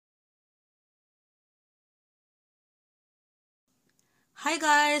Hi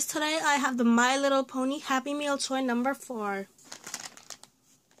guys, today I have the My Little Pony Happy Meal toy number 4.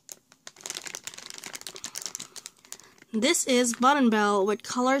 This is Buttonbelle with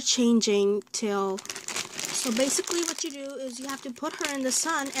color changing tail. So basically what you do is you have to put her in the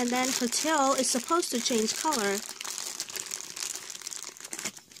sun and then her tail is supposed to change color.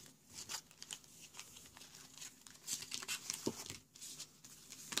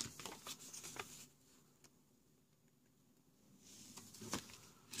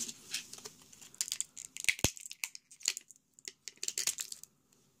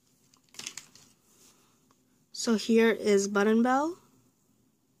 So here is Buttonbelle.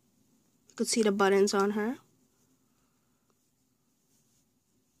 You could see the buttons on her.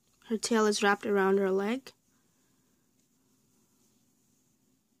 Her tail is wrapped around her leg.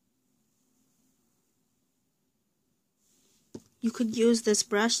 You could use this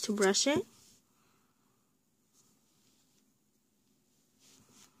brush to brush it.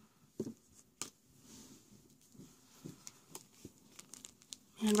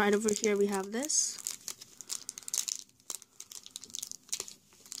 And right over here we have this.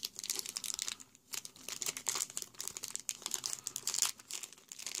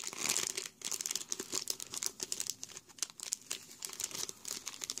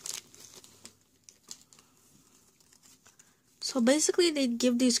 So basically they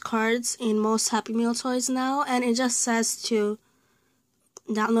give these cards in most Happy Meal toys now, and it just says to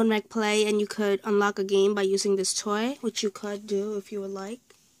download Mcplay and you could unlock a game by using this toy, which you could do if you would like.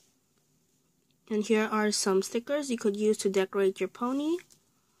 And here are some stickers you could use to decorate your pony.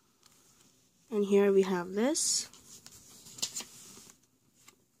 And here we have this.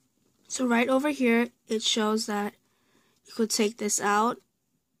 So right over here it shows that you could take this out,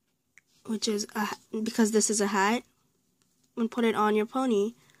 which is because this is a hat, and put it on your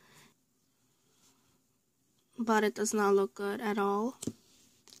pony, but it does not look good at all.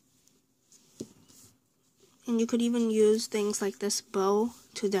 And you could even use things like this bow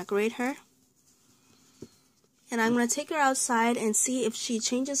to decorate her. And I'm going to take her outside and see if she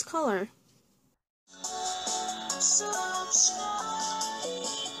changes color.